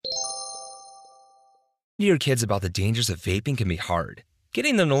to your kids about the dangers of vaping can be hard.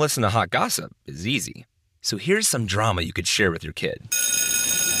 Getting them to listen to hot gossip is easy. So here's some drama you could share with your kid.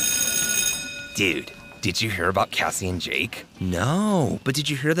 Dude, did you hear about Cassie and Jake? No, but did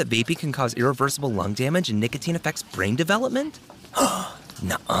you hear that vaping can cause irreversible lung damage and nicotine affects brain development?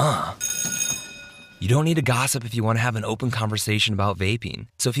 Nuh-uh. You don't need to gossip if you want to have an open conversation about vaping.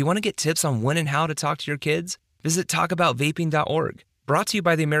 So if you want to get tips on when and how to talk to your kids, visit talkaboutvaping.org. Brought to you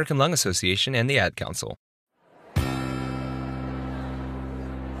by the American Lung Association and the Ad Council.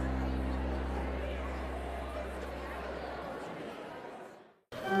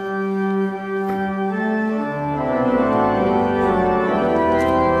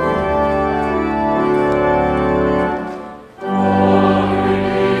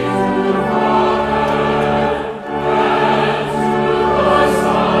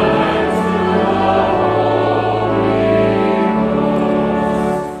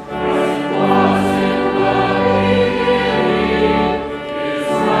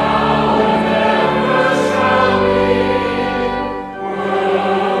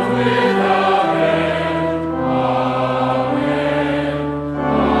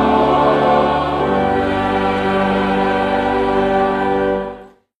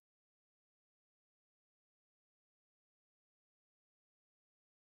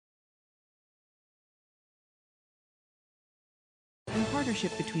 In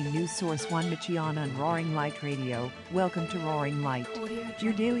partnership between News Source 1 Michiana and Roaring Light Radio, welcome to Roaring Light,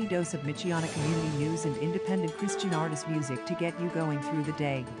 your daily dose of Michiana community news and independent Christian artist music to get you going through the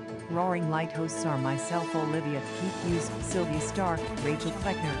day. Roaring Light hosts are myself, Olivia, Keith Hughes, Sylvia Stark, Rachel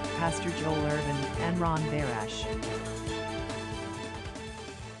Kleckner, Pastor Joel Irvin, and Ron Barash.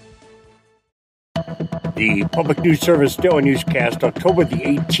 The Public News Service Daily Newscast, October the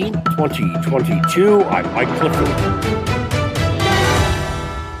 18th, 2022. I'm Mike Clifford.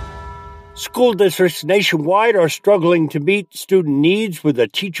 School districts nationwide are struggling to meet student needs with a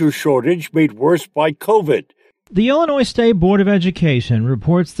teacher shortage made worse by COVID. The Illinois State Board of Education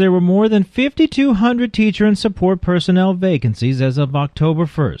reports there were more than 5,200 teacher and support personnel vacancies as of October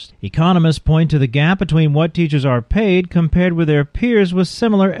 1st. Economists point to the gap between what teachers are paid compared with their peers with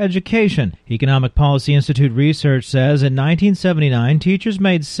similar education. Economic Policy Institute research says in 1979, teachers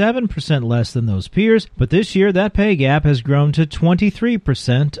made 7% less than those peers, but this year that pay gap has grown to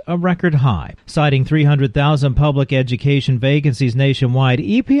 23%, a record high. Citing 300,000 public education vacancies nationwide,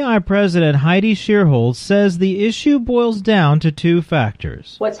 EPI President Heidi Shearholz says the issue boils down to two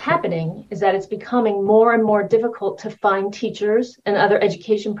factors. What's happening is that it's becoming more and more difficult to find teachers and other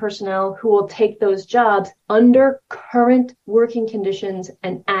education personnel who will take those jobs under current working conditions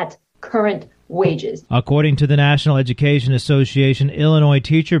and at current wages. According to the National Education Association, Illinois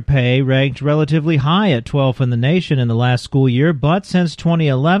teacher pay ranked relatively high at 12th in the nation in the last school year, but since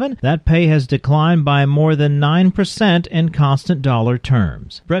 2011, that pay has declined by more than 9% in constant dollar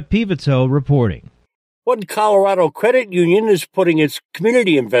terms. Brett Pivotso reporting. One Colorado credit union is putting its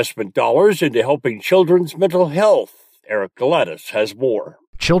community investment dollars into helping children's mental health. Eric Galatis has more.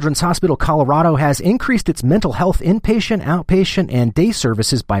 Children's Hospital Colorado has increased its mental health inpatient, outpatient, and day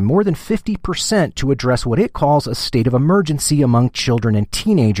services by more than 50% to address what it calls a state of emergency among children and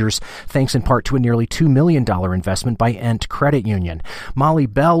teenagers, thanks in part to a nearly $2 million investment by Ent Credit Union. Molly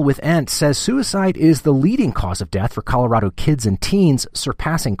Bell with Ent says suicide is the leading cause of death for Colorado kids and teens,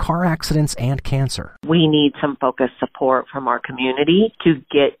 surpassing car accidents and cancer. We need some focused support from our community to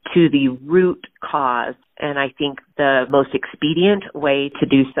get to the root cause. And I think the most expedient way to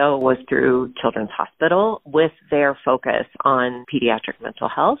do so was through Children's Hospital with their focus on pediatric mental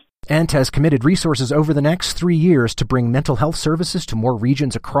health. Ent has committed resources over the next 3 years to bring mental health services to more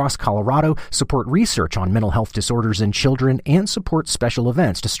regions across Colorado, support research on mental health disorders in children, and support special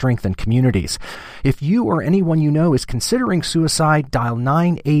events to strengthen communities. If you or anyone you know is considering suicide, dial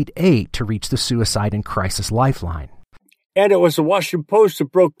 988 to reach the Suicide and Crisis Lifeline. And it was the Washington Post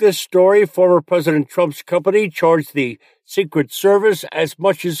that broke this story. Former President Trump's company charged the Secret Service as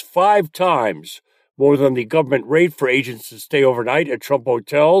much as 5 times more than the government rate for agents to stay overnight at Trump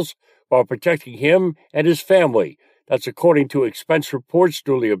hotels while protecting him and his family. That's according to expense reports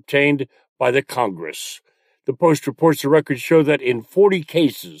newly obtained by the Congress. The Post reports the records show that in 40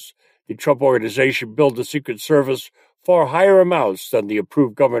 cases, the Trump organization billed the Secret Service far higher amounts than the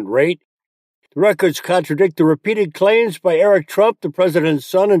approved government rate. The records contradict the repeated claims by Eric Trump, the president's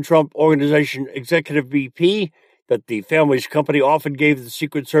son and Trump Organization executive VP, that the family's company often gave the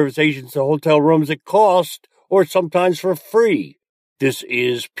Secret Service agents the hotel rooms at cost or sometimes for free. This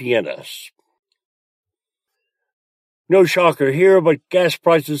is PNS. No shocker here, but gas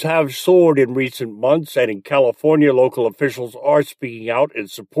prices have soared in recent months, and in California, local officials are speaking out in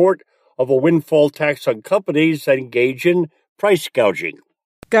support of a windfall tax on companies that engage in price gouging.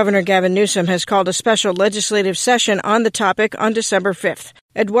 Governor Gavin Newsom has called a special legislative session on the topic on December 5th.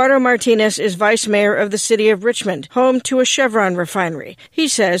 Eduardo Martinez is vice mayor of the city of Richmond, home to a Chevron refinery. He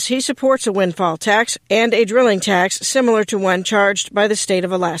says he supports a windfall tax and a drilling tax similar to one charged by the state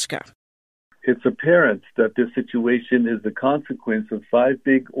of Alaska. It's apparent that this situation is the consequence of 5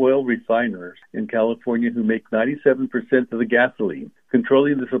 big oil refiners in California who make 97% of the gasoline,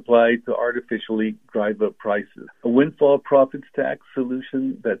 controlling the supply to artificially drive up prices. A windfall profits tax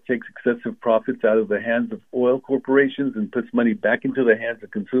solution that takes excessive profits out of the hands of oil corporations and puts money back into the hands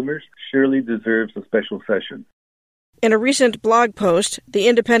of consumers surely deserves a special session. In a recent blog post, the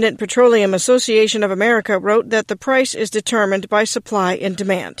Independent Petroleum Association of America wrote that the price is determined by supply and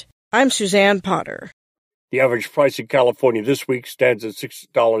demand. I'm Suzanne Potter. The average price in California this week stands at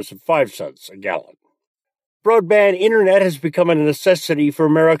 $6.05 a gallon. Broadband internet has become a necessity for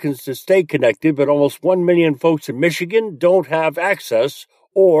Americans to stay connected, but almost 1 million folks in Michigan don't have access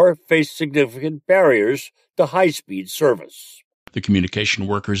or face significant barriers to high-speed service. The Communication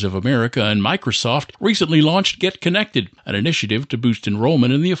Workers of America and Microsoft recently launched Get Connected, an initiative to boost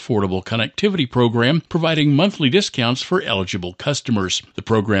enrollment in the Affordable Connectivity Program, providing monthly discounts for eligible customers. The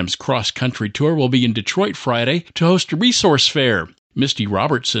program's cross-country tour will be in Detroit Friday to host a resource fair. Misty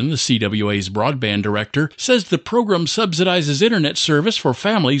Robertson, the CWA's broadband director, says the program subsidizes internet service for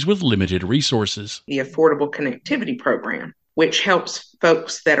families with limited resources. The Affordable Connectivity Program, which helps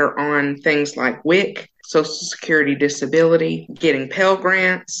folks that are on things like WIC, Social Security Disability, getting Pell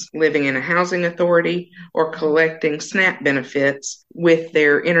Grants, living in a housing authority, or collecting SNAP benefits with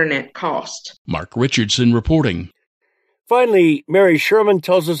their internet cost. Mark Richardson reporting. Finally, Mary Sherman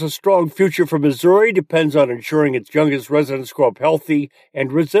tells us a strong future for Missouri depends on ensuring its youngest residents grow up healthy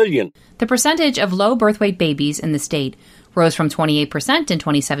and resilient. The percentage of low birth weight babies in the state rose from 28% in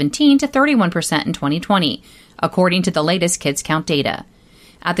 2017 to 31% in 2020, according to the latest Kids Count data.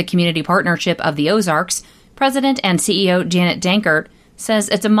 At the Community Partnership of the Ozarks, President and CEO Janet Dankert says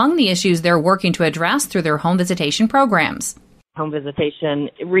it's among the issues they're working to address through their home visitation programs. Home visitation,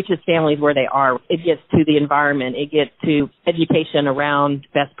 it reaches families where they are. It gets to the environment. It gets to education around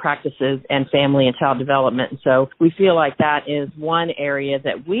best practices and family and child development. And so we feel like that is one area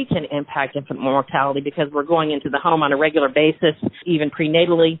that we can impact infant mortality because we're going into the home on a regular basis, even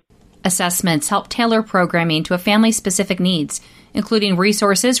prenatally. Assessments help tailor programming to a family's specific needs, including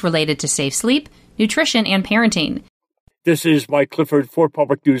resources related to safe sleep, nutrition, and parenting. This is Mike Clifford for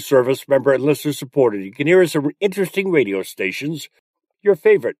Public News Service, member and listener supported. You can hear us on interesting radio stations, your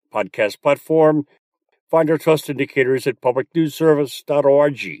favorite podcast platform. Find our trust indicators at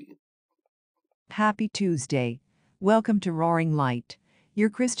publicnewsservice.org. Happy Tuesday. Welcome to Roaring Light, your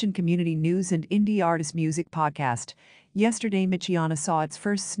Christian community news and indie artist music podcast. Yesterday, Michiana saw its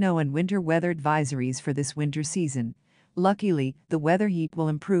first snow and winter weather advisories for this winter season. Luckily, the weather heat will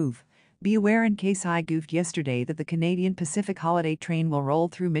improve. Be aware in case I goofed yesterday that the Canadian Pacific holiday train will roll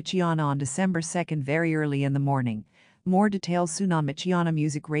through Michiana on December 2nd very early in the morning. More details soon on Michiana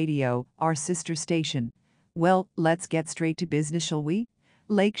Music Radio, our sister station. Well, let's get straight to business, shall we?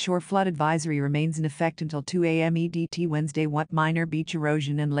 Lakeshore flood advisory remains in effect until 2 a.m. EDT Wednesday. What minor beach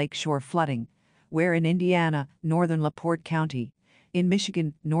erosion and lakeshore flooding? Where in Indiana, northern LaPorte County. In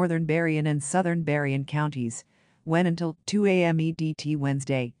Michigan, northern Berrien and southern Berrien counties. When until 2 a.m. EDT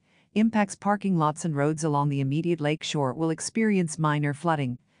Wednesday. Impacts parking lots and roads along the immediate lakeshore will experience minor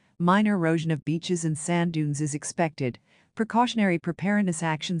flooding. Minor erosion of beaches and sand dunes is expected. Precautionary preparedness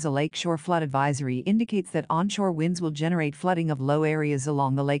actions. A lakeshore flood advisory indicates that onshore winds will generate flooding of low areas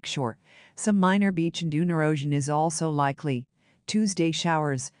along the lakeshore. Some minor beach and dune erosion is also likely. Tuesday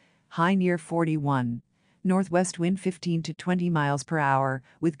showers. High near 41. Northwest wind 15 to 20 miles per hour,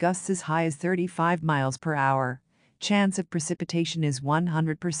 with gusts as high as 35 miles per hour. Chance of precipitation is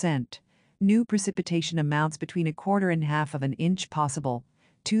 100%. New precipitation amounts between 1/4 and 1/2 of an inch possible.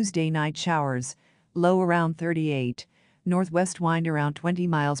 Tuesday night showers. Low around 38. Northwest wind around 20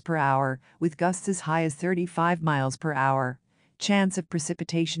 miles per hour, with gusts as high as 35 miles per hour. Chance of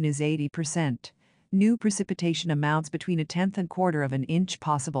precipitation is 80%. New precipitation amounts between 1/10 and 1/4 of an inch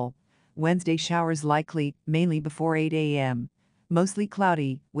possible. Wednesday showers likely, mainly before 8 a.m. Mostly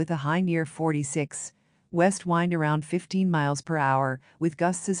cloudy, with a high near 46. West wind around 15 miles per hour, with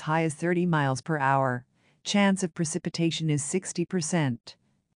gusts as high as 30 miles per hour. Chance of precipitation is 60%.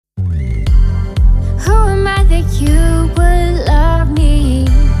 Who am I that you would love me?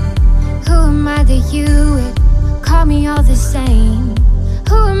 Who am I that you would call me all the same?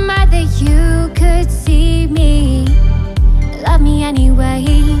 Who am I that you could see me? Love me anyway,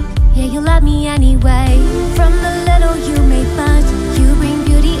 yeah, you love me anyway. From the little you make much, you bring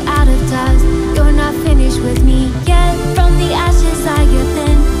beauty out of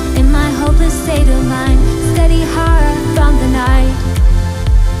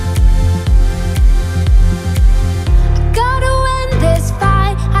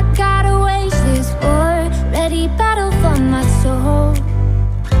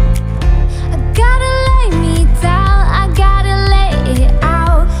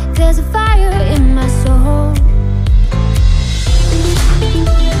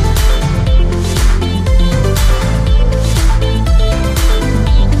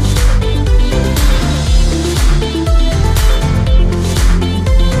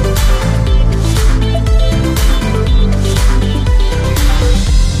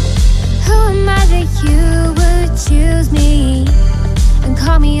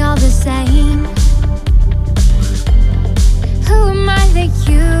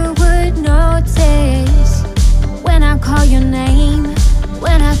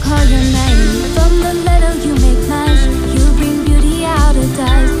call your name. From the metal you make much, you bring beauty out of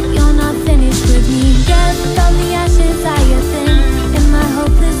dust. You're not finished with me. Get from the ashes I a thing. In my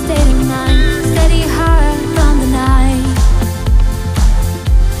hopeless state of mind, steady heart from the night.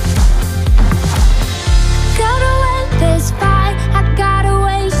 Gotta win this fight, I gotta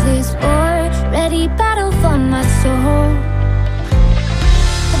wage this war. Ready battle for my soul.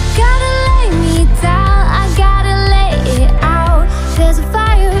 I gotta lay me down, I gotta lay it out. There's a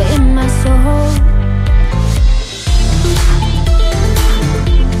fire in my soul.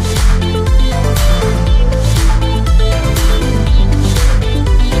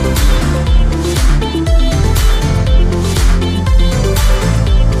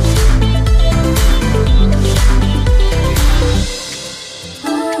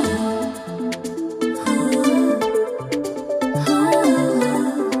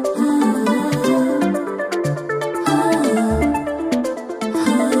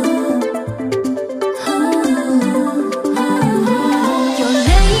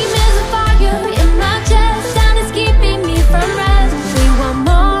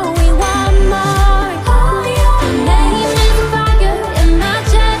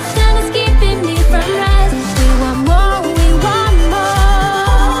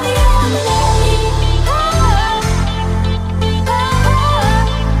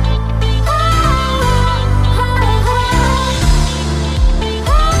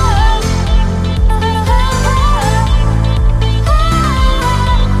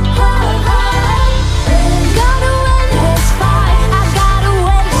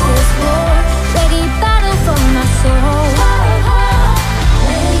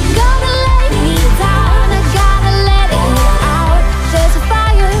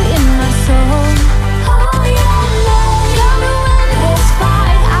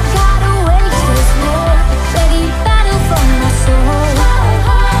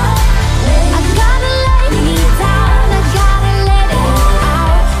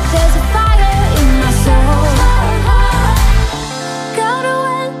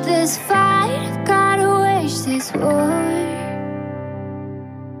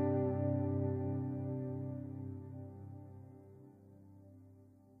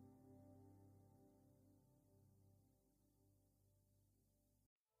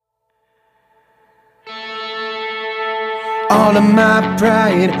 All of my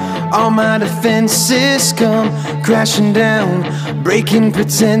pride, all my defenses come crashing down, breaking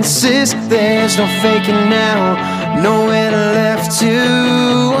pretenses. There's no faking now, nowhere left to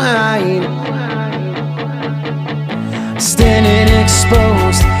hide. Standing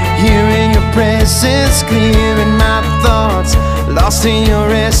exposed, here in your presence, clearing my thoughts, lost in your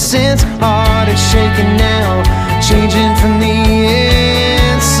essence. Heart is shaking now, changing from the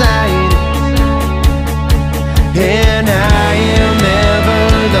inside. And I am ever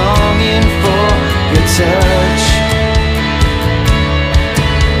longing for your touch.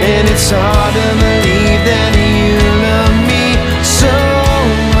 And it's hard to believe that you love me so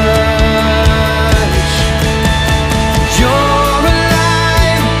much. You're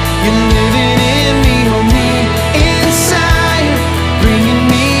alive, you're living in me, hold me inside, bringing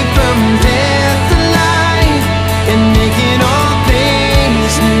me from death to life and making all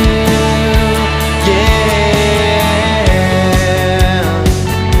things new. Yeah.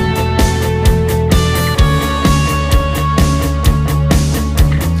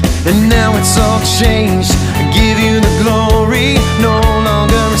 And now it's all changed, I give you the glory, no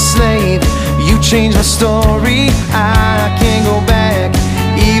longer a slave. You changed my story, I can't go back,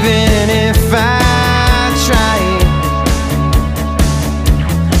 even if I try.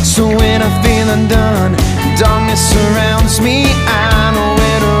 So when I feel undone, darkness surrounds me, I know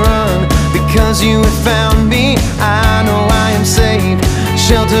where to run, because you have found me. I know I am safe,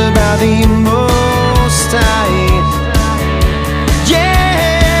 sheltered by the Most High.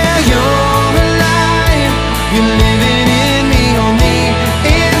 You're alive, you're living in me, hold me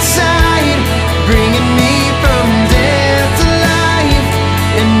inside, bringing me from death to life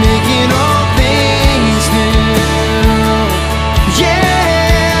and making all things new.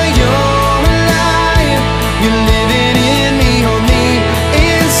 Yeah, you're alive, you're living in me, hold me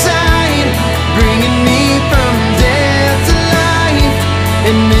inside, bringing me from death to life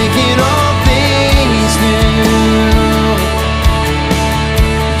and making all things new.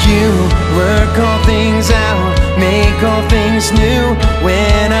 You work all things out, make all things new.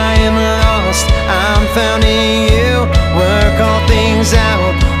 When I am lost, I'm found in you. Work all things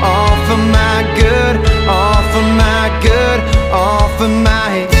out, all for my good, all for my good, all for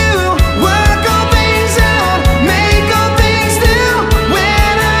my. You work all things out, make all things new.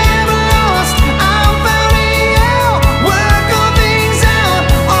 When I am lost, I'm found in you. Work all things out,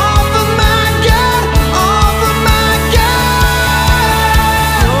 all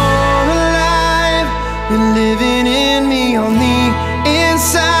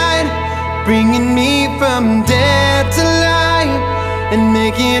and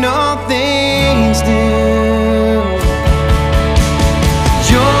making all things new.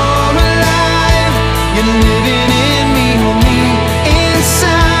 You're alive, you're living in me, hold me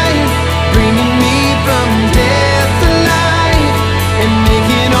inside, bringing me from death to life and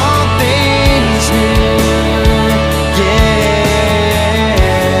making all things new. Yeah,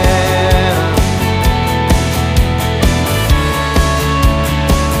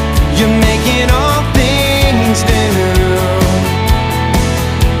 you're making all things new.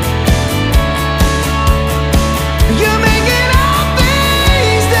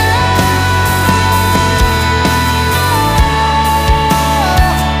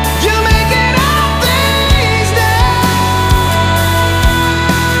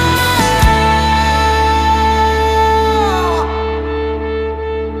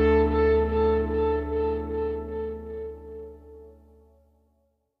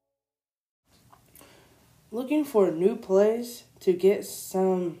 Looking for a new place to get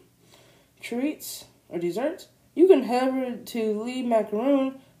some treats or desserts? You can head over to Lee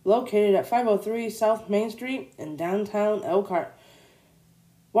Macaroon, located at 503 South Main Street in downtown Elkhart.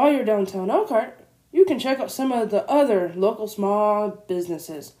 While you're downtown Elkhart, you can check out some of the other local small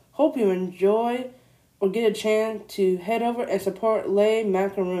businesses. Hope you enjoy or get a chance to head over and support Lee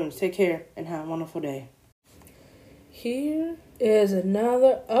Macaroons. Take care and have a wonderful day. Here is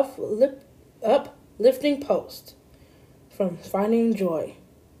another uplifting post from Finding Joy.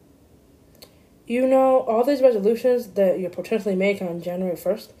 You know, all these resolutions that you're potentially making on January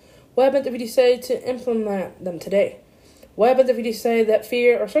 1st, what happens if you decide to implement them today? What happens if you decide that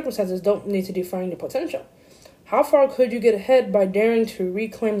fear or circumstances don't need to define your potential? How far could you get ahead by daring to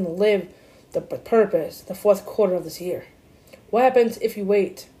reclaim and live the purpose the fourth quarter of this year? What happens if you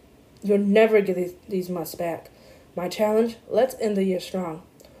wait? You'll never get these months back. My challenge, let's end the year strong.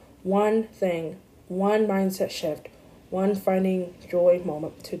 One thing, one mindset shift, one Finding Joy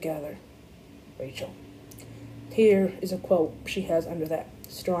moment together. Rachel. Here is a quote she has under that.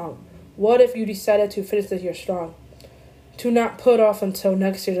 Strong. What if you decided to finish this year strong? To not put off until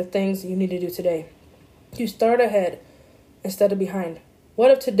next year the things you need to do today. You start ahead instead of behind.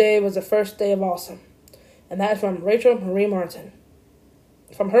 What if today was the first day of awesome? And that is from Rachel Marie Martin.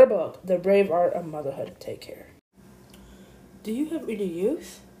 From her book, The Brave Art of Motherhood. Take care. Do you have any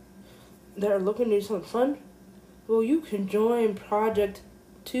youth that are looking to do something fun? Well, you can join Project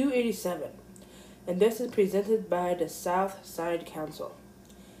 287. And this is presented by the South Side Council.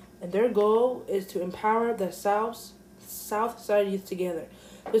 And their goal is to empower the South Side youth together.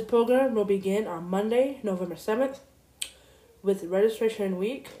 This program will begin on Monday, November 7th, with registration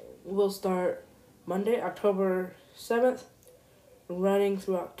week. Will start Monday, October 7th, running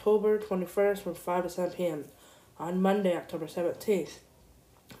through October 21st from 5 to 7 p.m. On Monday, October 17th.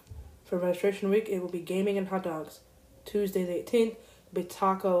 For registration week, it will be gaming and hot dogs. Tuesday the 18th will be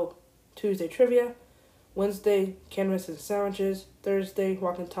Taco Tuesday trivia. Wednesday, canvas and sandwiches. Thursday,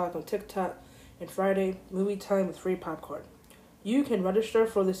 walk and talk on TikTok. And Friday, movie time with free popcorn. You can register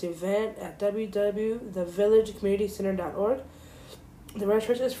for this event at www.thevillagecommunitycenter.org. The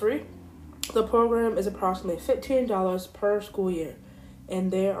registration is free. The program is approximately $15 per school year, and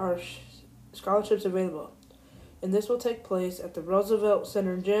there are scholarships available. And this will take place at the Roosevelt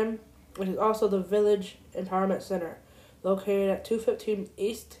Center Gym, which is also the Village Empowerment Center, located at 215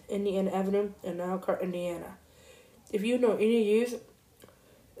 East Indiana Avenue in Elkhart, Indiana. If you know any youth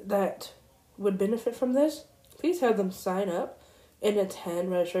that would benefit from this, please have them sign up and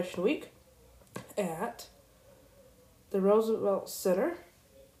attend registration week at the Roosevelt Center,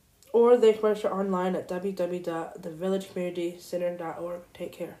 or they can register online at www.thevillagecommunitycenter.org.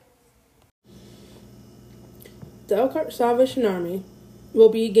 Take care. The Elkhart Salvation Army will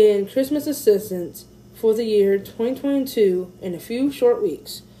begin Christmas assistance for the year 2022 in a few short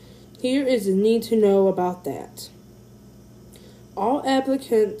weeks. Here is the need to know about that. All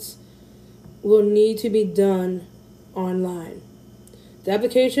applicants will need to be done online. The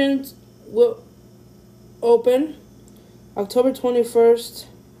applications will open October 21st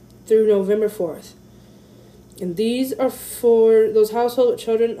through November 4th. And these are for those households with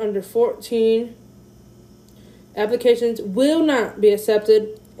children under 14. Applications will not be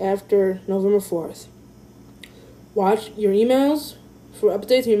accepted after November 4th. Watch your emails for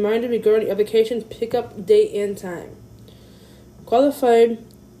updates and reminders regarding application pickup date and time. Qualified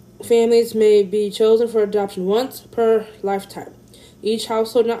families may be chosen for adoption once per lifetime. Each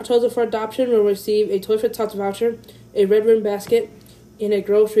household not chosen for adoption will receive a Toys for Tots voucher, a Red Ribbon basket, and a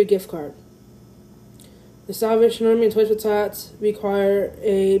grocery gift card. The Salvation Army and Toys for Tots require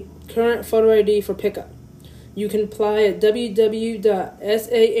a current photo ID for pickup. You can apply at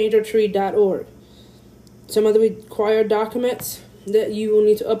www.saangeltree.org. Some of the required documents that you will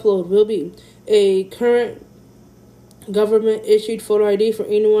need to upload will be a current government-issued photo ID for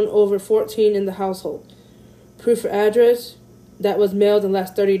anyone over 14 in the household, proof of address that was mailed in the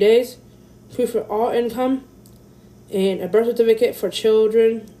last 30 days, proof of all income, and a birth certificate for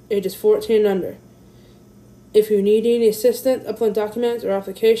children ages 14 and under. If you need any assistance uploading documents or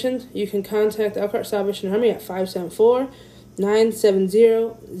applications, you can contact the Elkhart Salvation Army at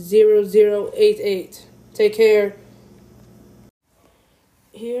 574-970-0088. Take care.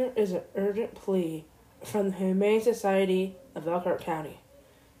 Here is an urgent plea from the Humane Society of Elkhart County.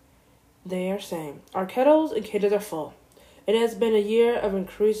 They are saying, our kettles and cages are full. It has been a year of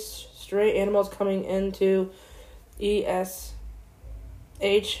increased stray animals coming into HSEC.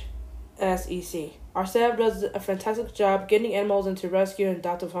 Our staff does a fantastic job getting animals into rescue and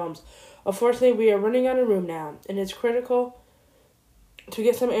adoptive homes. Unfortunately, we are running out of room now, and it's critical to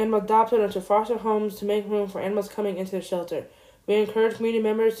get some animals adopted into foster homes to make room for animals coming into the shelter. We encourage community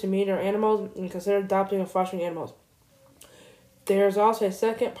members to meet our animals and consider adopting or fostering animals. There is also a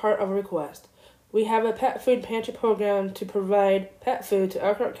second part of a request. We have a pet food pantry program to provide pet food to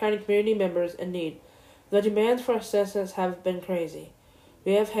Elkhart County community members in need. The demands for assistance have been crazy.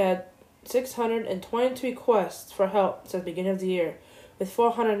 We have had 622 requests for help since the beginning of the year, with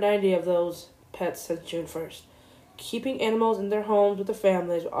 490 of those pets since June 1st. Keeping animals in their homes with their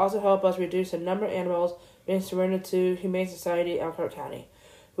families will also help us reduce the number of animals being surrendered to Humane Society Elkhart County.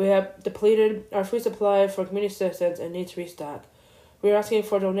 We have depleted our food supply for community assistance and need to restock. We are asking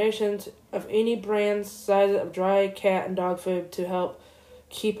for donations of any brand, size of dry cat and dog food to help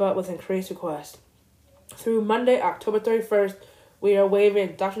keep up with increased requests. Through Monday, October 31st, we are waiving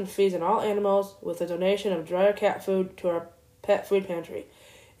adoption fees on all animals with a donation of dry cat food to our pet food pantry.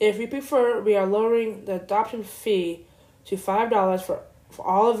 If you prefer, we are lowering the adoption fee to $5 for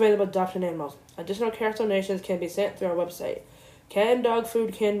all available adoption animals. Additional cash donations can be sent through our website. Cat and dog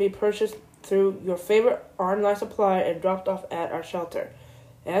food can be purchased through your favorite online supplier and dropped off at our shelter.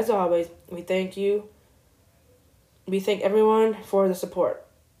 As always, we thank you. We thank everyone for the support.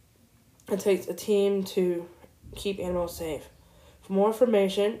 It takes a team to keep animals safe. For more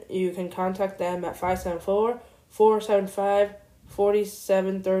information, you can contact them at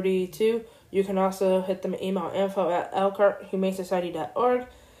 574-475-4732. You can also hit them email info@elkharthumanesociety.org.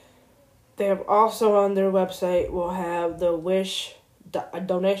 They have also on their website will have the wish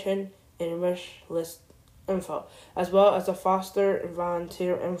donation and wish list info, as well as the foster and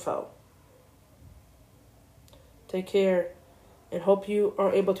volunteer info. Take care and hope you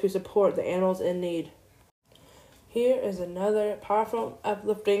are able to support the animals in need. Here is another powerful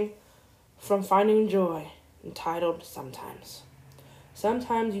uplifting from Finding Joy, entitled Sometimes.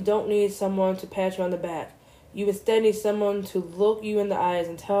 Sometimes you don't need someone to pat you on the back. You instead need someone to look you in the eyes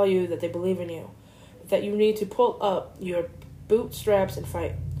and tell you that they believe in you, that you need to pull up your bootstraps and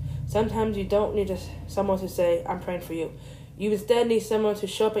fight. Sometimes you don't need someone to say, I'm praying for you. You instead need someone to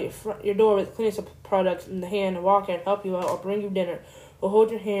show up at your door with cleaning products in the hand and walk in, help you out, or bring you dinner, or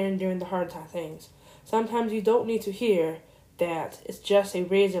hold your hand during the hard time things. Sometimes you don't need to hear that it's just a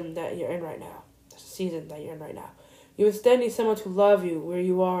reason that you're in right now. It's a season that you're in right now. You instead need someone to love you where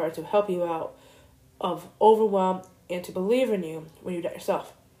you are and to help you out of overwhelm and to believe in you when you doubt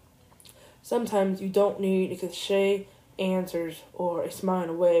yourself. Sometimes you don't need a cliche answers or a smile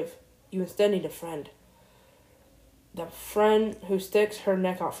and a wave. You instead need a friend. That friend who sticks her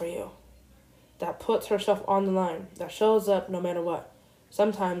neck out for you. That puts herself on the line. That shows up no matter what.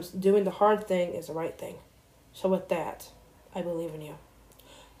 Sometimes doing the hard thing is the right thing. So with that, I believe in you.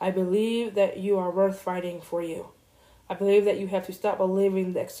 I believe that you are worth fighting for you. I believe that you have to stop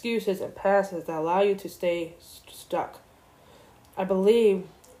believing the excuses and passes that allow you to stay stuck. I believe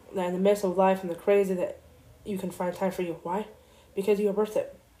that in the midst of life and the crazy that you can find time for you. Why? Because you are worth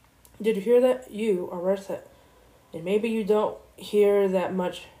it. Did you hear that? You are worth it. And maybe you don't hear that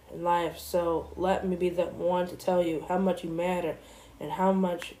much in life, so let me be the one to tell you how much you matter and how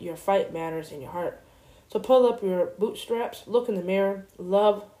much your fight matters in your heart. So pull up your bootstraps, look in the mirror,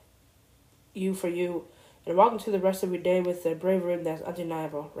 love you for you, and walk into the rest of your day with the bravery that's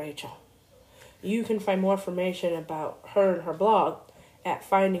undeniable, Rachel. You can find more information about her and her blog at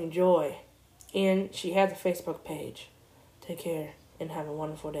Finding Joy, and she has a Facebook page. Take care and have a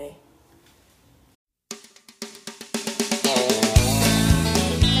wonderful day.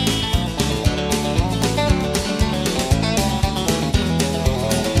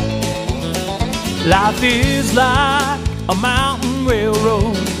 Life is like a mountain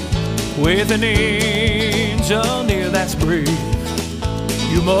railroad with an angel near that's brave.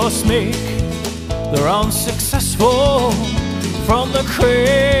 You must make the unsuccessful from the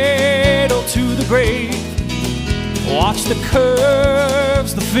cradle to the grave. Watch the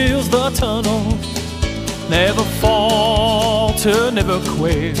curves that fills the tunnel. Never falter, never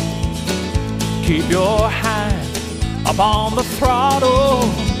quail. Keep your hand upon the throttle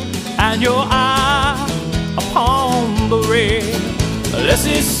and your eye upon the rail.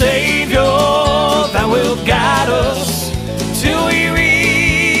 Blessed Savior that will guide us till we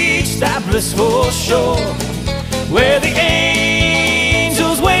reach that blissful shore, where the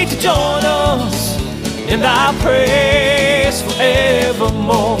angels wait to join us in thy praise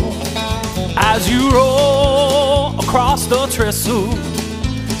forevermore. As you roll across the trestle,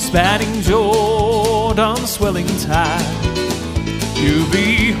 spanning Jordan's swelling tide, you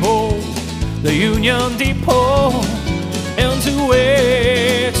behold the Union Depot, into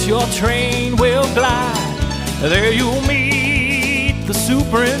which your train will glide. There you'll meet the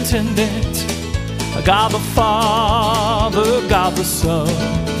superintendent, God the Father, God the Son.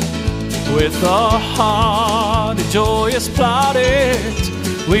 With a heart joyous plaudit,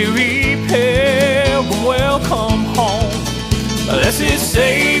 we repair and welcome home. Blessed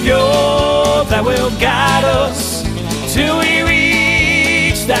Savior that will guide us till we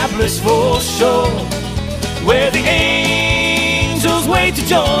reach that blissful shore, where the angels wait to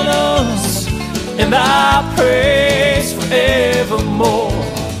join us in thy praise forevermore.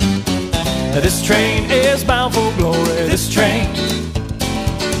 This train is bound for glory, this train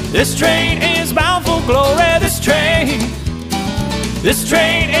is bound for glory, this train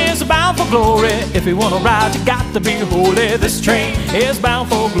is bound for glory. If you wanna ride, you got to be holy. This train is bound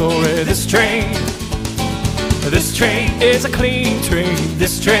for glory, this train is a clean train,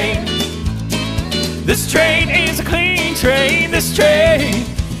 this train is a clean train, this train,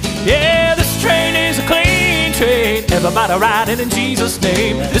 yeah, this train is a clean train. Everybody riding in Jesus'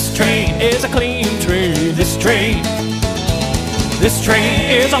 name. This train is a clean train, this train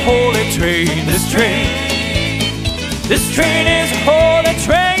is a holy train, this train is a holy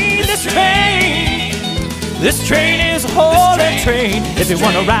train, this train is a holy train. If you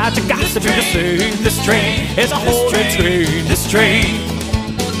wanna ride, you got to be the same. This train is a holy train, this train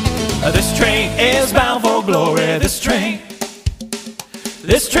is bound for glory, this train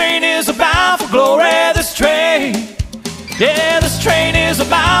is bound for glory, this train, yeah, this train is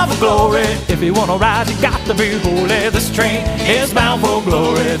bound for glory. If you wanna ride, you got to be holy. This train is bound for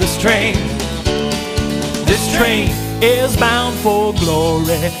glory, this train is bound for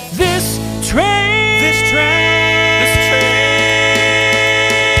glory, this train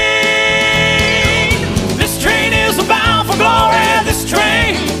is bound for glory, this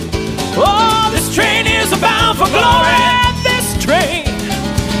train, oh, this train is bound for glory,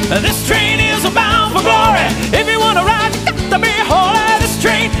 this train is bound for glory. If you wanna ride, you got to be holy. This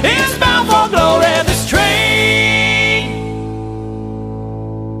train is bound for glory, this train.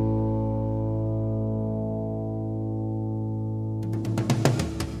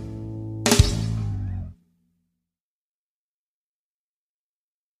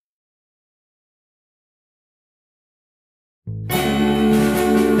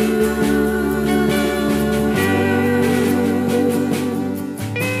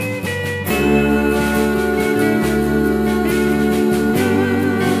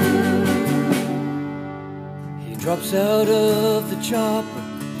 Drops out of the chopper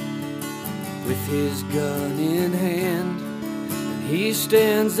with his gun in hand, and he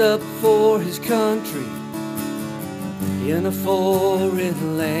stands up for his country in a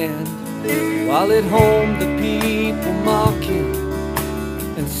foreign land. While at home the people mock him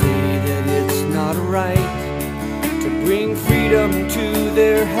and say that it's not right to bring freedom to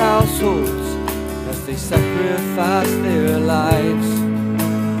their households as they sacrifice their lives.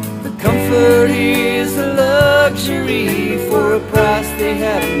 Comfort is a luxury for a price they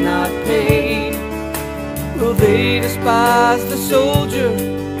have not paid. Will they despise the soldier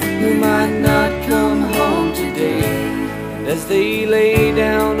who might not come home today? As they lay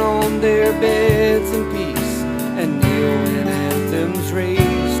down on their beds in peace and kneel when anthems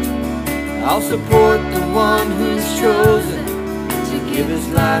raised, I'll support the one who's chosen to give his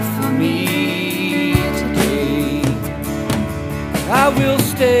life for me today. I will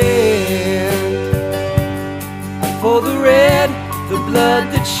stand for the red, the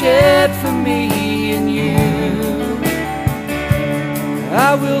blood that's shed for me and you.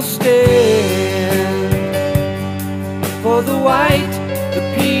 I will stand for the white, the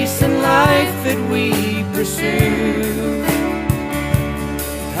peace and life that we pursue.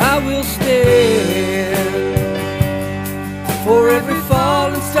 I will stand for every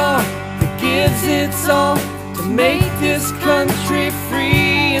fallen star that gives its all to make this country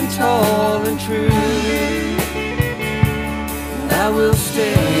free and tall and true. I will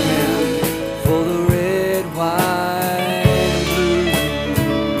stand for the red, white,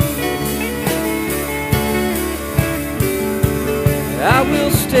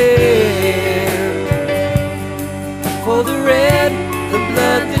 stand for the red, the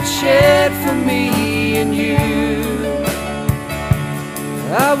blood that's shed for me and you.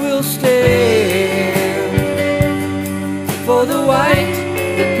 I will stand for the white,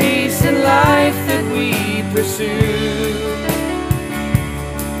 the peace and life that we pursue.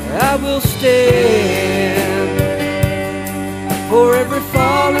 I will stand for every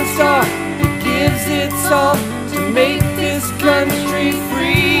fallen star that gives its all to make this country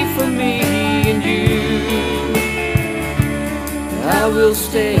free for me and you. I will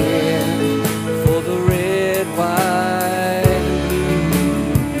stand for the red, white,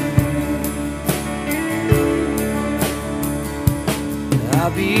 and blue. I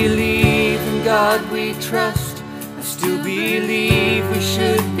believe in God we trust. I still believe we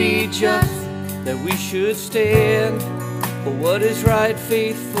should be just, that we should stand for what is right,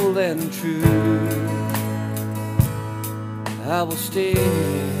 faithful, and true. I will stand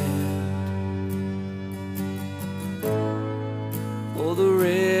for the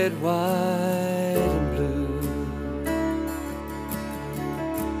red, white, and blue.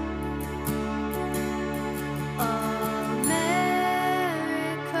 America,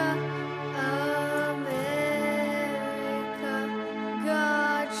 America,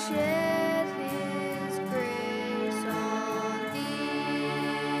 God shed His grace on thee,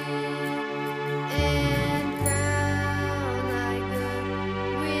 and crown thy good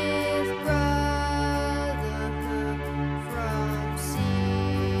with brotherhood from sea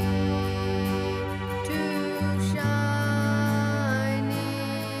to shining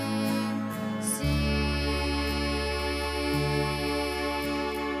sea.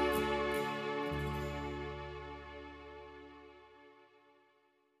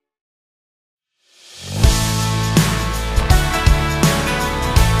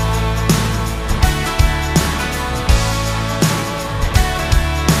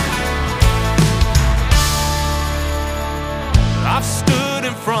 I've stood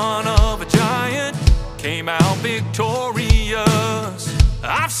in front of a giant, came out victorious.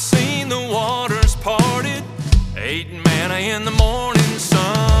 I've seen the waters parted, ate manna in the morning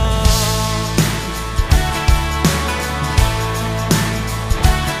sun.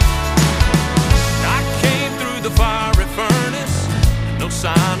 I came through the fiery furnace, no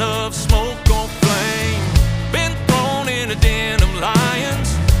sign of smoke or flame. Been thrown in a den of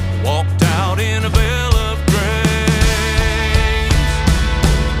lions, walked out in a veil of grace.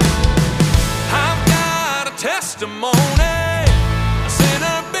 I've got a testimony, a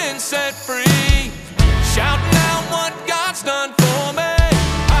sinner been set free, shouting out what God's done for me.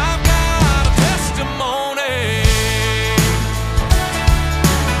 I've got a testimony.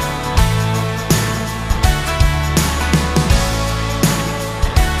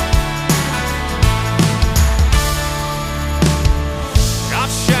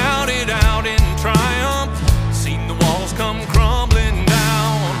 I've shouted out in triumph, seen the walls come crumbling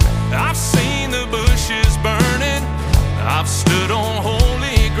down. I've seen the bushes burning, I've stood on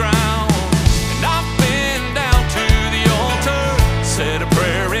holy ground. And I've been down to the altar, said a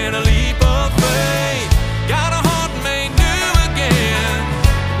prayer in a leap of faith. Got a heart made new again,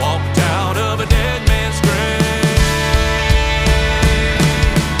 walked out of a dead man's grave.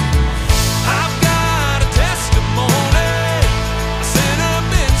 I've got a testimony, a sinner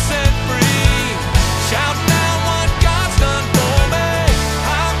been set free, shouting out what God's done for me.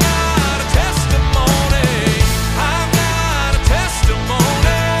 I've got a testimony, I've got a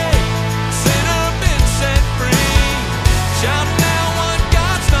testimony, a sinner been set free, shouting out what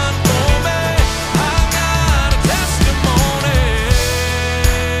God's done for me. I've got a testimony.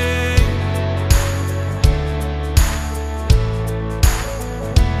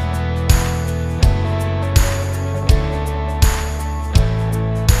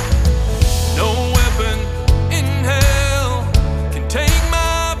 No weapon in hell can take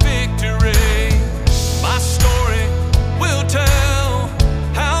my victory. My story will tell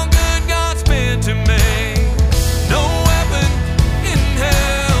how good God's been to me. No weapon in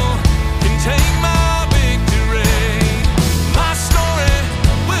hell can take my victory. My story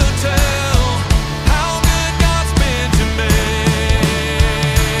will tell how good God's been to me.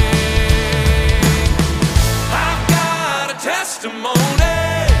 I've got a testimony,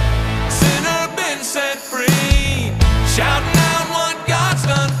 sinner been set free, shouting out what God's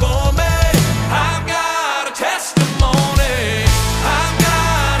done for me. I've got a testimony, I've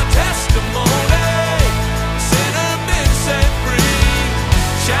got a testimony, sinner been set free,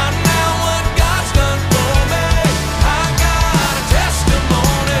 shouting out what God's done for me. I've got a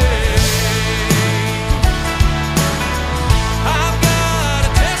testimony. I've got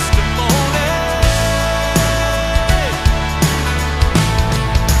a testimony.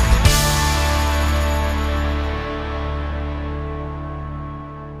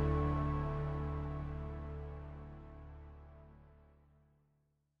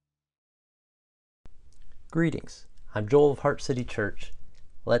 Greetings, I'm Joel of Heart City Church.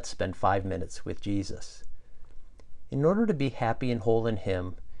 Let's spend 5 minutes with Jesus. In order to be happy and whole in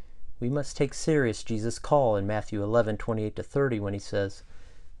Him, we must take serious Jesus' call in Matthew 11:28-30 when He says,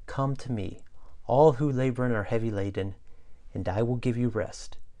 "Come to me, all who labor and are heavy laden, and I will give you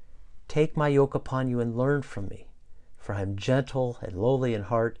rest. Take my yoke upon you and learn from me, for I am gentle and lowly in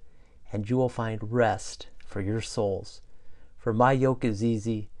heart, and you will find rest for your souls. For my yoke is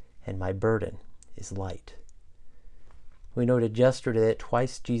easy and my burden is light." We noted yesterday that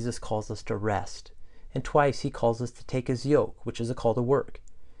twice Jesus calls us to rest, and twice He calls us to take His yoke, which is a call to work.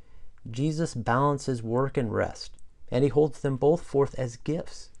 Jesus balances work and rest, and He holds them both forth as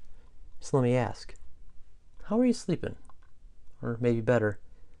gifts. So let me ask, how are you sleeping? Or maybe better,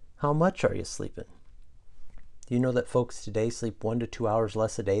 how much are you sleeping? Do you know that folks today sleep 1 to 2 hours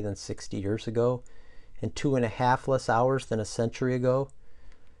less a day than 60 years ago, and 2.5 less hours than a century ago?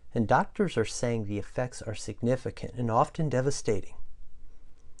 And doctors are saying the effects are significant and often devastating.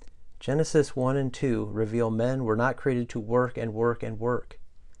 Genesis 1 and 2 reveal men were not created to work and work and work.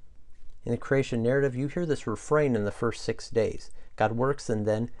 In the creation narrative, you hear this refrain in the first 6 days. God works, and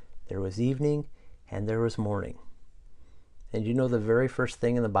then there was evening and there was morning. And you know the very first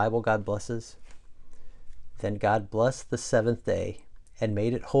thing in the Bible God blesses? Then God blessed the seventh day and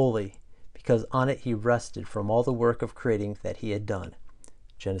made it holy, because on it He rested from all the work of creating that He had done.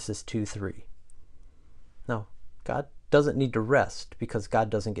 Genesis 2:3. Now, God doesn't need to rest because God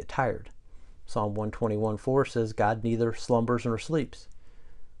doesn't get tired. Psalm 121:4 says God neither slumbers nor sleeps.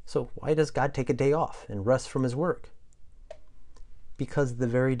 So why does God take a day off and rest from His work? Because the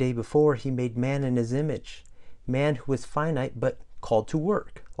very day before He made man in His image, man who was finite but called to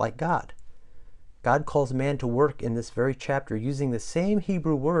work, like God. God calls man to work in this very chapter using the same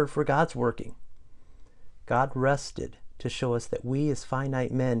Hebrew word for God's working. God rested to show us that we as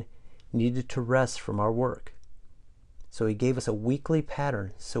finite men needed to rest from our work. So He gave us a weekly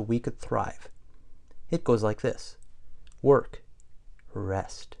pattern so we could thrive. It goes like this: work,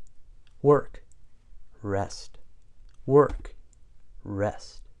 rest, work, rest, work,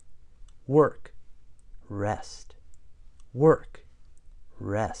 rest, work, rest, work,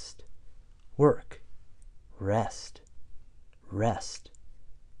 rest, work, rest, rest,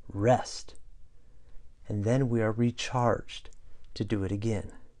 rest. And then we are recharged to do it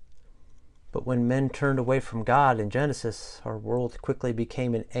again. But when men turned away from God in Genesis, our world quickly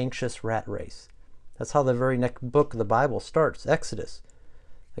became an anxious rat race. That's how the very next book of the Bible starts, Exodus.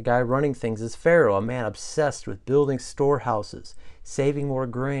 The guy running things is Pharaoh, a man obsessed with building storehouses, saving more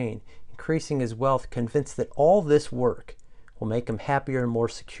grain, increasing his wealth, convinced that all this work will make him happier and more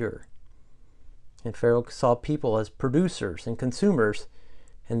secure. And Pharaoh saw people as producers and consumers,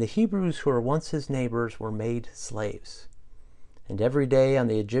 and the Hebrews who were once his neighbors were made slaves. And every day on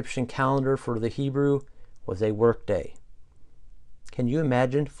the Egyptian calendar for the Hebrew was a work day. Can you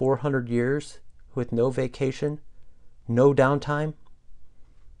imagine 400 years with no vacation, no downtime?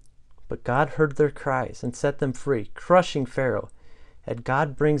 But God heard their cries and set them free, crushing Pharaoh. And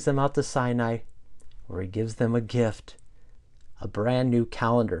God brings them out to Sinai, where He gives them a gift, a brand new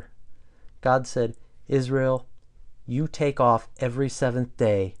calendar. God said, "Israel, you take off every seventh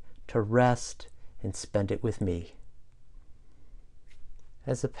day to rest and spend it with me."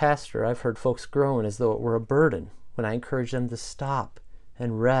 As a pastor, I've heard folks groan as though it were a burden when I encourage them to stop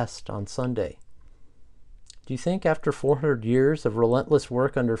and rest on Sunday. Do you think after 400 years of relentless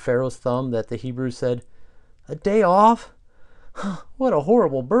work under Pharaoh's thumb that the Hebrews said, "A day off? What a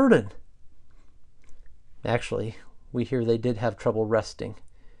horrible burden"? Actually, we hear they did have trouble resting.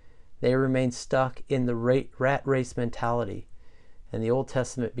 They remained stuck in the rat race mentality, and the Old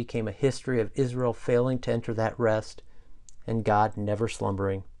Testament became a history of Israel failing to enter that rest and God never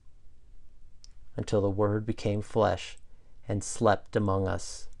slumbering, until the Word became flesh and slept among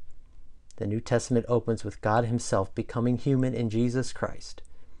us. The New Testament opens with God Himself becoming human in Jesus Christ,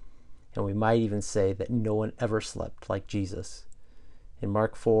 and we might even say that no one ever slept like Jesus. In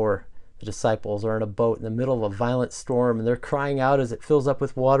Mark 4, the disciples are in a boat in the middle of a violent storm, and they're crying out as it fills up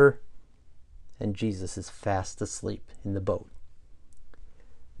with water, and Jesus is fast asleep in the boat.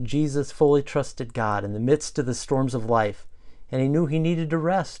 Jesus fully trusted God in the midst of the storms of life, and He knew He needed to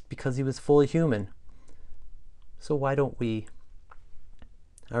rest because He was fully human. So why don't we?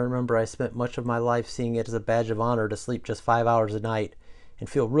 I remember I spent much of my life seeing it as a badge of honor to sleep just 5 hours a night and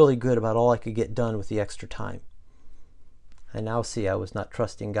feel really good about all I could get done with the extra time. I now see I was not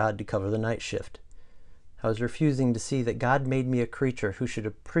trusting God to cover the night shift. I was refusing to see that God made me a creature who should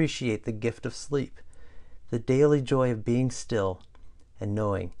appreciate the gift of sleep, the daily joy of being still and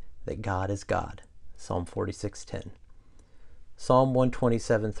knowing that God is God. Psalm 46:10. Psalm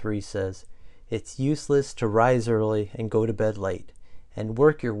 127:3 says, It's useless to rise early and go to bed late and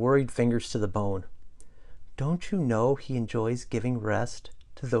work your worried fingers to the bone. Don't you know He enjoys giving rest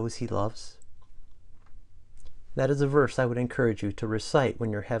to those He loves? That is a verse I would encourage you to recite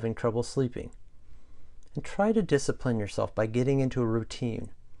when you're having trouble sleeping. And try to discipline yourself by getting into a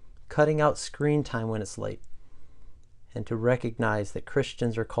routine, cutting out screen time when it's late, and to recognize that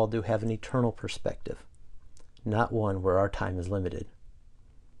Christians are called to have an eternal perspective, not one where our time is limited.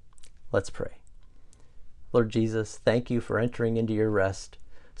 Let's pray. Lord Jesus, thank you for entering into your rest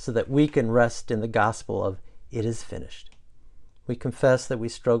so that we can rest in the gospel of it is finished. We confess that we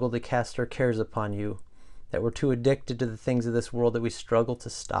struggle to cast our cares upon you, that we're too addicted to the things of this world that we struggle to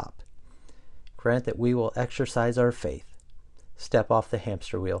stop. Grant that we will exercise our faith, step off the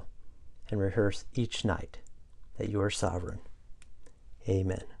hamster wheel, and rehearse each night that you are sovereign.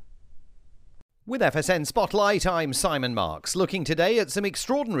 Amen. With FSN Spotlight, I'm Simon Marks, looking today at some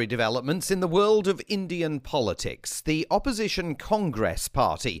extraordinary developments in the world of Indian politics. The opposition Congress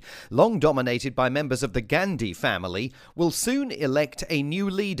Party, long dominated by members of the Gandhi family, will soon elect a new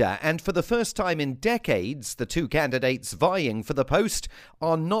leader, and for the first time in decades, the two candidates vying for the post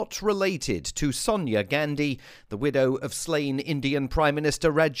are not related to Sonia Gandhi, the widow of slain Indian Prime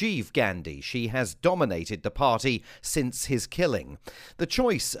Minister Rajiv Gandhi. She has dominated the party since his killing. The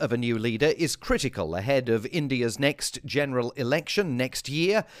choice of a new leader is critical ahead of India's next general election next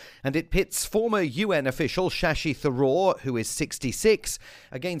year, and it pits former UN official Shashi Tharoor, who is 66,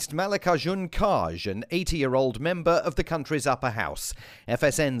 against Mallikarjun Kharge, an 80-year-old member of the country's upper house.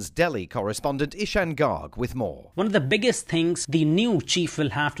 FSN's Delhi correspondent Ishan Garg with more. One of the biggest things the new chief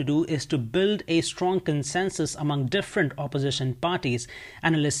will have to do is to build a strong consensus among different opposition parties.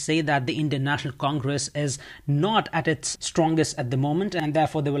 Analysts say that the Indian National Congress is not at its strongest at the moment, and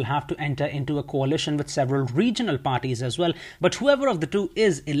therefore they will have to enter into a coalition with several regional parties as well. But whoever of the two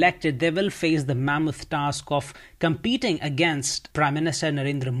is elected, they will face the mammoth task of competing against Prime Minister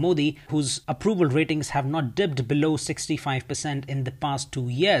Narendra Modi, whose approval ratings have not dipped below 65% in the past 2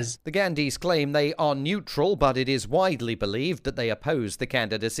 years. The Gandhis claim they are neutral, but it is widely believed that they oppose the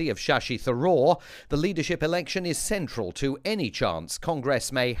candidacy of Shashi Tharoor. The leadership election is central to any chance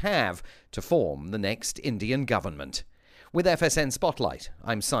Congress may have to form the next Indian government. With FSN Spotlight,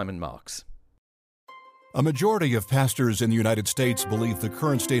 I'm Simon Marks. A majority of pastors in the United States believe the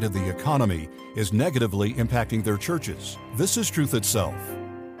current state of the economy is negatively impacting their churches. This is Truth Itself.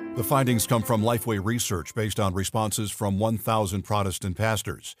 The findings come from Lifeway research based on responses from 1,000 Protestant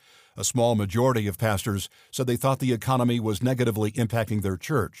pastors. A small majority of pastors said they thought the economy was negatively impacting their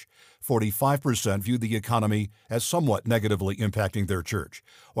church. 45% viewed the economy as somewhat negatively impacting their church,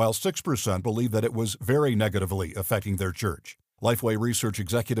 while 6% believed that it was very negatively affecting their church. Lifeway Research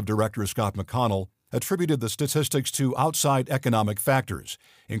Executive Director Scott McConnell attributed the statistics to outside economic factors,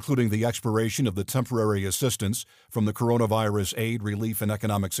 including the expiration of the temporary assistance from the Coronavirus Aid, Relief, and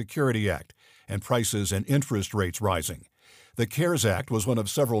Economic Security Act, and prices and interest rates rising. The CARES Act was one of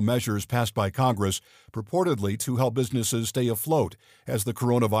several measures passed by Congress purportedly to help businesses stay afloat as the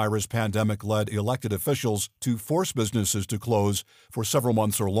coronavirus pandemic led elected officials to force businesses to close for several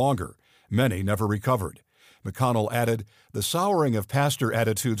months or longer. Many never recovered. McConnell added, the souring of pastor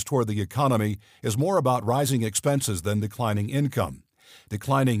attitudes toward the economy is more about rising expenses than declining income.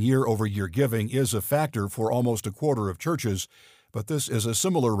 Declining year-over-year giving is a factor for almost a quarter of churches, but this is a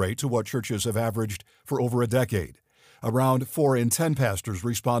similar rate to what churches have averaged for over a decade. Around 4 in 10 pastors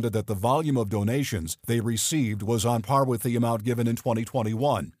responded that the volume of donations they received was on par with the amount given in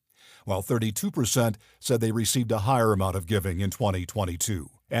 2021, while 32% said they received a higher amount of giving in 2022,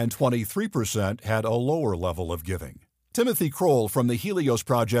 and 23% had a lower level of giving. Timothy Kroll from the Helios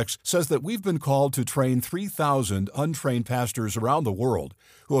Projects says that we've been called to train 3,000 untrained pastors around the world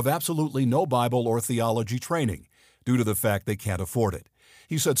who have absolutely no Bible or theology training due to the fact they can't afford it.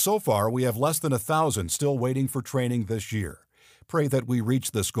 He said so far we have less than 1,000 still waiting for training this year. Pray that we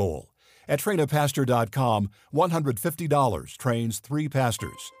reach this goal. At trainapastor.com, $150 trains 3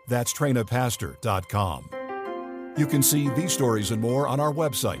 pastors. That's trainapastor.com. You can see these stories and more on our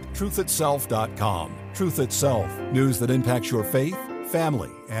website, truthitself.com. Truth Itself, news that impacts your faith,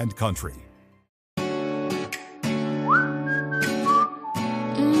 family, and country.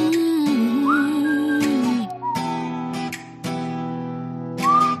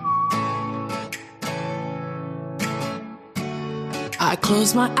 I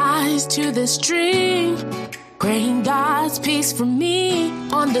close my eyes to this dream, praying God's peace for me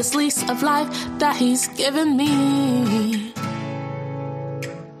on this lease of life that He's given me.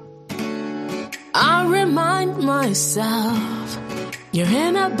 I remind myself, you're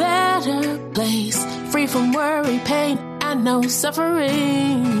in a better place, free from worry, pain, and no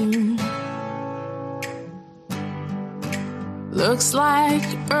suffering. Looks like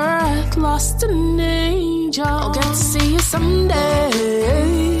Earth lost an angel. I'll get to see you someday.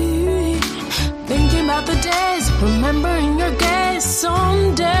 Thinking about the days, remembering your gaze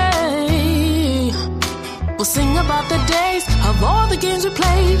someday. We'll sing about the days of all the games we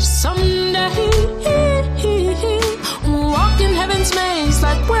played someday. We'll walk in heaven's maze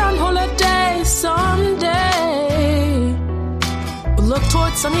like we're on holiday someday. We'll look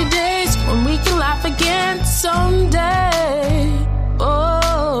towards sunny days when we can laugh again someday.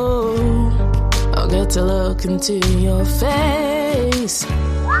 Oh, I'll get to look into your face.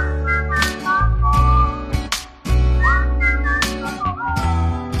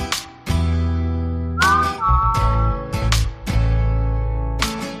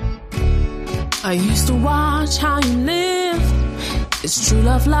 I used to watch how you live. It's true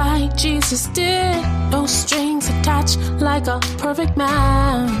love like Jesus did. No strings attached, like a perfect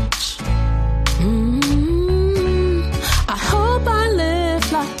match. I hope I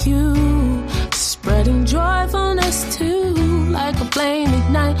live like you, spreading joyfulness too, like a flame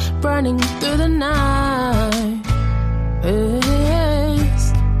ignite, burning through the night.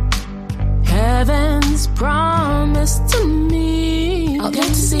 Yes, heaven's promise to me. I'll get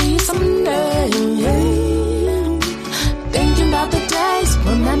to see you someday. Thinking about the days,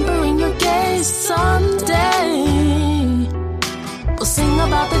 remembering your gaze someday. We'll sing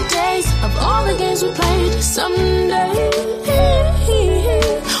about the days of all the games we played someday.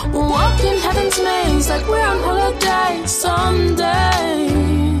 We'll walk in heaven's maze like we're on holiday someday.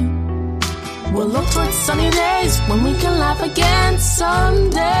 We'll look towards sunny days when we can laugh again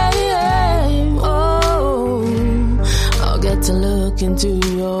someday. Oh, I'll get to look into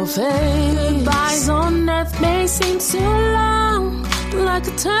your face. Goodbyes on earth may seem too long, like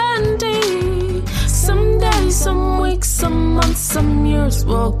eternity. Some days, some weeks, some months, some years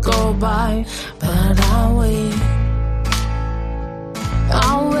will go by, but I'll wait.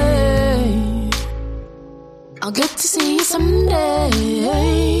 I'll wait. I'll get to see you someday.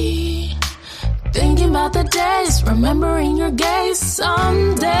 Thinking about the days, remembering your gaze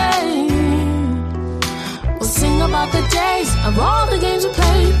someday. We'll sing about the days of all the games we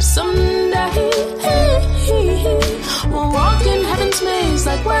played someday. We'll walk in heaven's maze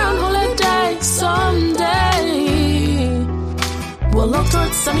like we're on holiday someday. We'll look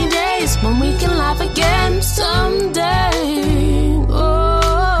towards sunny days when we can laugh again someday.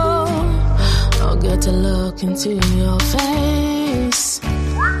 Oh, I'll get to look into your face.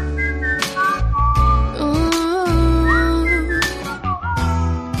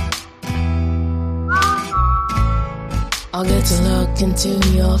 I'll get to look into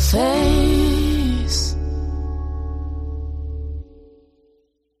your face.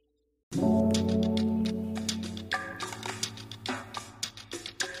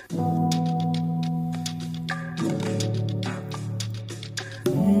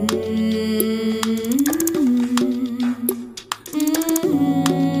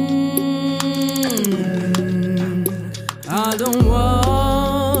 I don't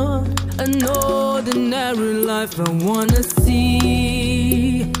want an ordinary life. I wanna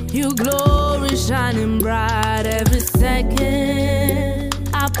see your glory shining bright every second.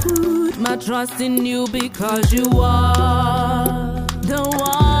 I put my trust in you because you are the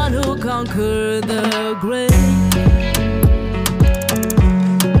one who conquered the grave.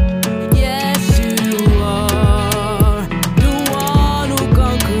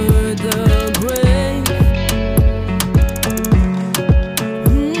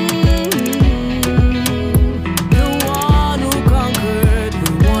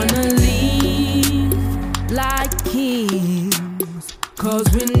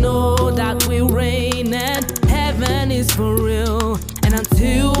 For real, and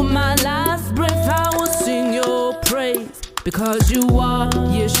until my last breath I will sing your praise, because you are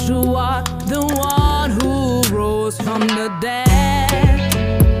Yeshua, the one who rose from the dead.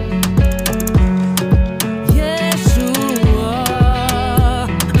 Yeshua,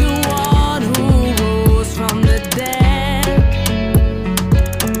 the one who rose from the dead.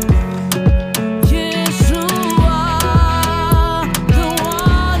 Yeshua, the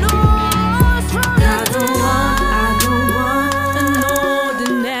one who rose from the dead.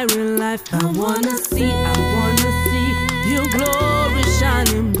 I wanna see your glory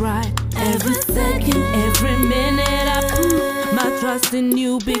shining bright every second, every minute. I put my trust in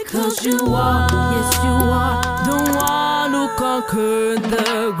you because you are, yes, you are the one who conquered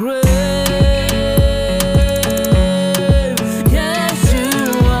the grave.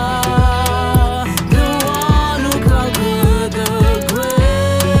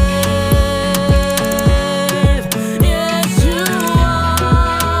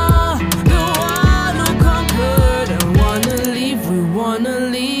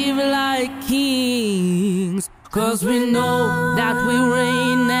 'cause we know that we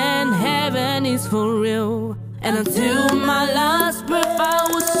reign and heaven is for real. And until my last breath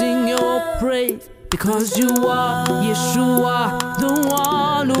I will sing your praise, because you are Yeshua, the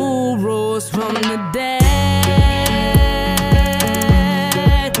one who rose from the dead.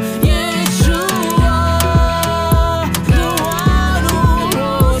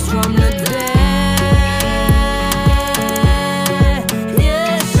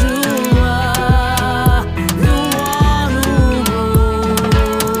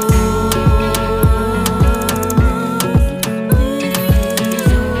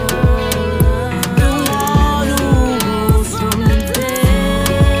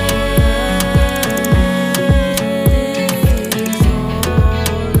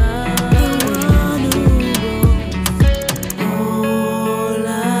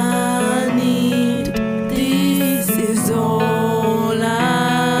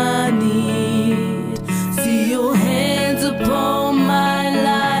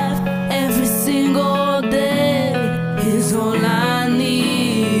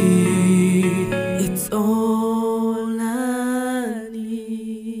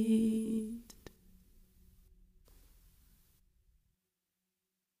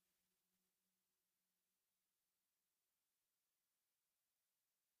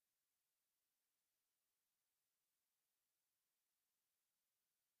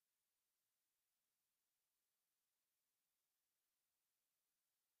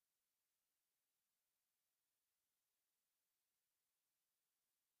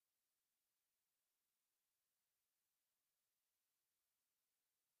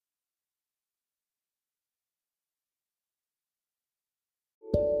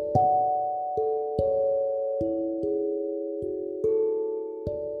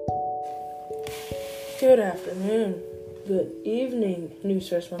 Good afternoon, good evening, News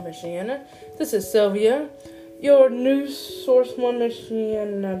Source One Michiana. This is Sylvia, your News Source One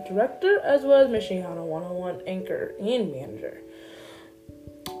Michiana director, as well as Michiana 101 anchor and manager.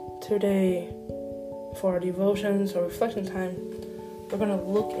 Today, for our devotions or reflection time, we're going to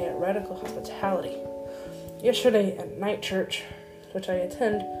look at radical hospitality. Yesterday at night church, which I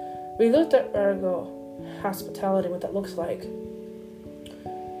attend, we looked at radical hospitality, what that looks like.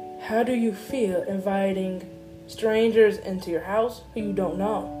 How do you feel inviting strangers into your house who you don't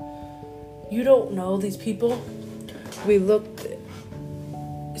know? You don't know these people. We looked,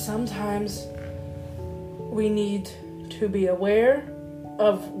 sometimes we need to be aware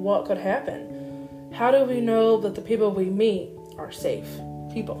of what could happen. How do we know that the people we meet are safe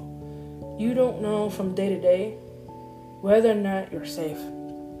people? You don't know from day to day whether or not you're safe.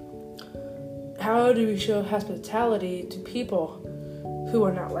 How do we show hospitality to people who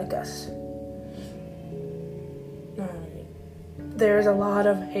are not like us? There's a lot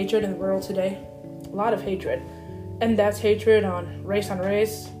of hatred in the world today. A lot of hatred. And that's hatred on race,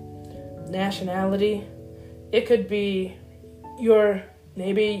 nationality. It could be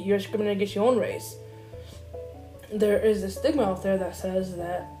maybe you're discriminating against your own race. There is a stigma out there that says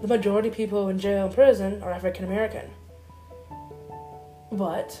that the majority of people in jail and prison are African American.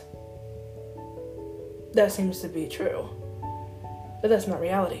 But that seems to be true. But that's not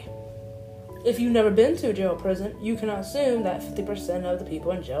reality. If you've never been to a jail or prison, you cannot assume that 50% of the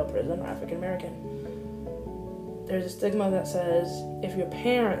people in jail or prison are African American. There's a stigma that says if your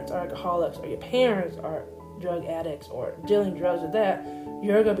parents are alcoholics or your parents are drug addicts or dealing drugs with that,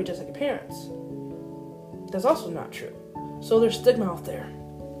 you're going to be just like your parents. That's also not true. So there's stigma out there.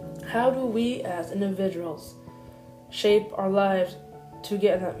 How do we as individuals shape our lives to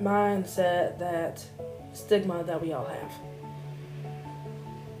get in that mindset, that stigma that we all have?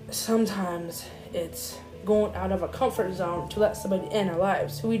 Sometimes it's going out of our comfort zone to let somebody in our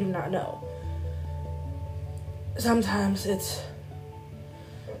lives who we do not know. Sometimes it's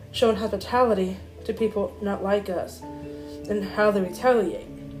showing hospitality to people not like us and how they retaliate.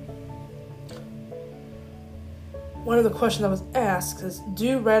 One of the questions I was asked is,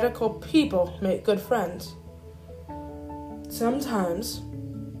 do radical people make good friends? Sometimes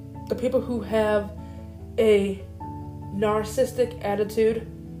the people who have a narcissistic attitude,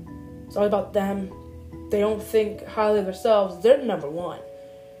 it's all about them. They don't think highly of themselves. They're number one.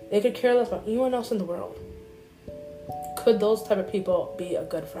 They could care less about anyone else in the world. Could those type of people be a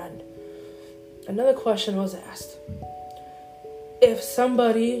good friend? Another question was asked. If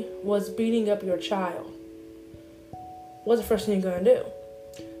somebody was beating up your child, what's the first thing you're going to do?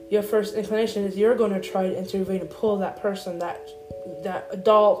 Your first inclination is you're going to try to intervene and pull that person, that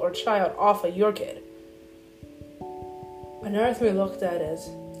adult or child off of your kid. Another thing we looked at is,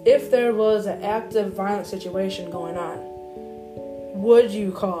 if there was an active violent situation going on,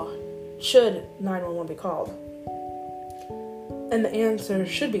 should 911 be called? And the answer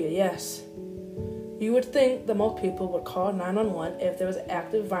should be a yes. You would think that most people would call 911 if there was an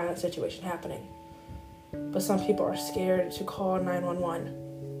active violent situation happening. But some people are scared to call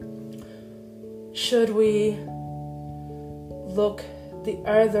 911. Should we look the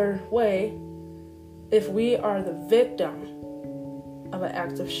other way if we are the victim of an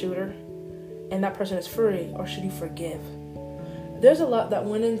active shooter and that person is free, or should you forgive? There's a lot that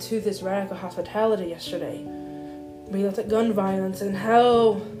went into this radical hospitality yesterday. We looked at gun violence and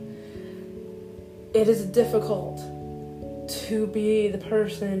how it is difficult to be the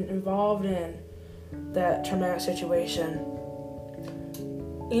person involved in that traumatic situation.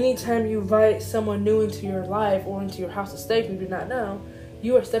 Anytime you invite someone new into your life or into your house to stay who you do not know,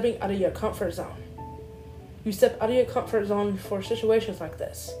 you are stepping out of your comfort zone. You step out of your comfort zone for situations like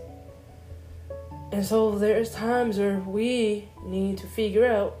this. And so there's times where we need to figure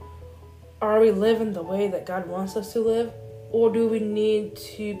out, are we living the way that God wants us to live? Or do we need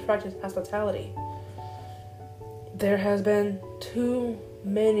to practice hospitality? There has been too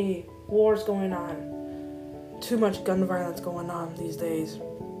many wars going on, too much gun violence going on these days.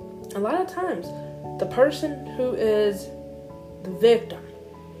 A lot of times, the person who is the victim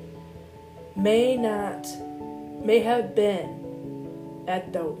may have been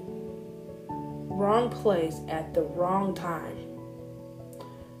at the wrong place at the wrong time.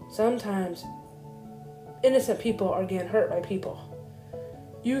 Sometimes innocent people are getting hurt by people.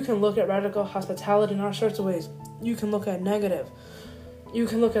 You can look at radical hospitality in all sorts of ways. You can look at negative. You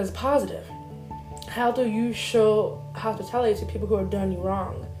can look at as positive. How do you show hospitality to people who have done you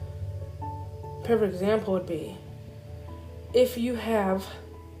wrong? Perfect example would be if you have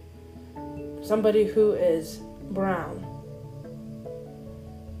somebody who is brown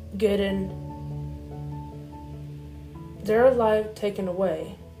getting their life taken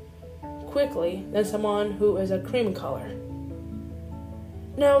away quickly than someone who is a cream color.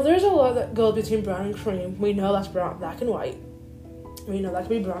 Now, there's a lot that goes between brown and cream. We know that's brown, black and white. We know that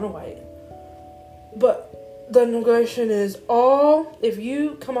can be brown and white. But the negation is if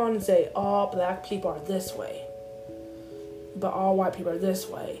you come on and say all black people are this way, but all white people are this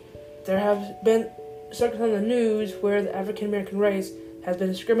way, there have been circles on the news where the African American race has been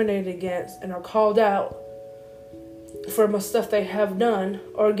discriminated against and are called out for most stuff they have done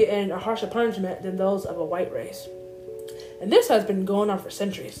or getting a harsher punishment than those of a white race. And this has been going on for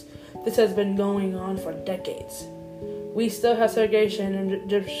centuries. This has been going on for decades. We still have segregation and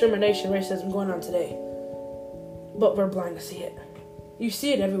discrimination, racism going on today. But we're blind to see it. You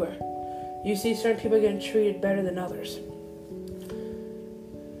see it everywhere. You see certain people getting treated better than others.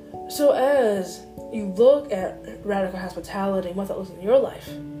 So as you look at radical hospitality and what that looks in your life,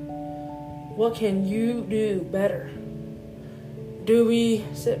 what can you do better? Do we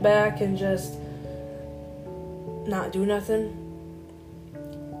sit back and just not do nothing?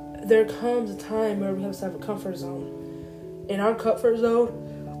 There comes a time where we have to have a comfort zone. In our comfort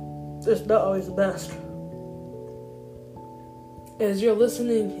zone, it's not always the best. As you're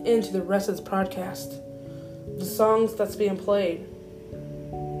listening into the rest of this podcast, the songs that's being played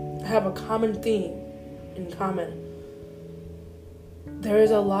have a common theme in common. There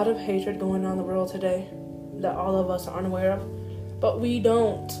is a lot of hatred going on in the world today that all of us are unaware of, but we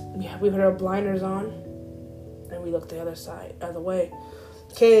don't. We put our blinders on and we look the other side, other way.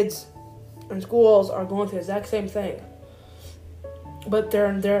 Kids in schools are going through the exact same thing, but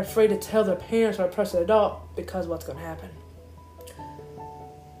they're afraid to tell their parents or a trusted adult because what's going to happen.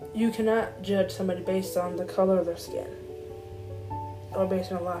 You cannot judge somebody based on the color of their skin or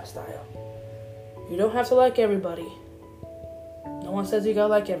based on a lifestyle. You don't have to like everybody. No one says you gotta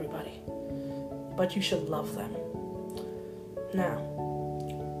like everybody, but you should love them.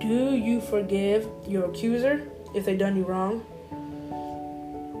 Now, do you forgive your accuser if they done you wrong?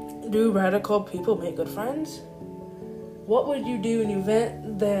 Do radical people make good friends? What would you do in the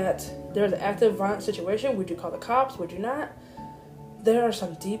event that there's an active violent situation? Would you call the cops? Would you not? There are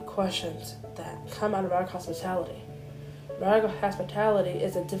some deep questions that come out of radical hospitality. Radical hospitality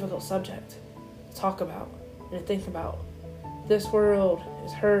is a difficult subject to talk about and to think about. This world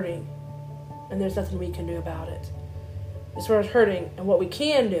is hurting, and there's nothing we can do about it. This world is hurting, and what we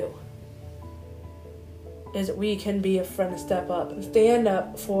can do is that we can be a friend and step up and stand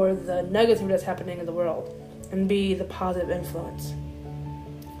up for the negativity that's happening in the world and be the positive influence.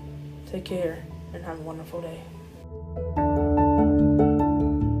 Take care and have a wonderful day.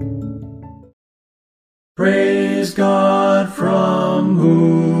 Praise God from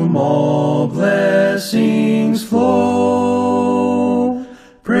whom all blessings flow.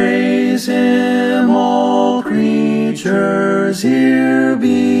 Praise Him, all creatures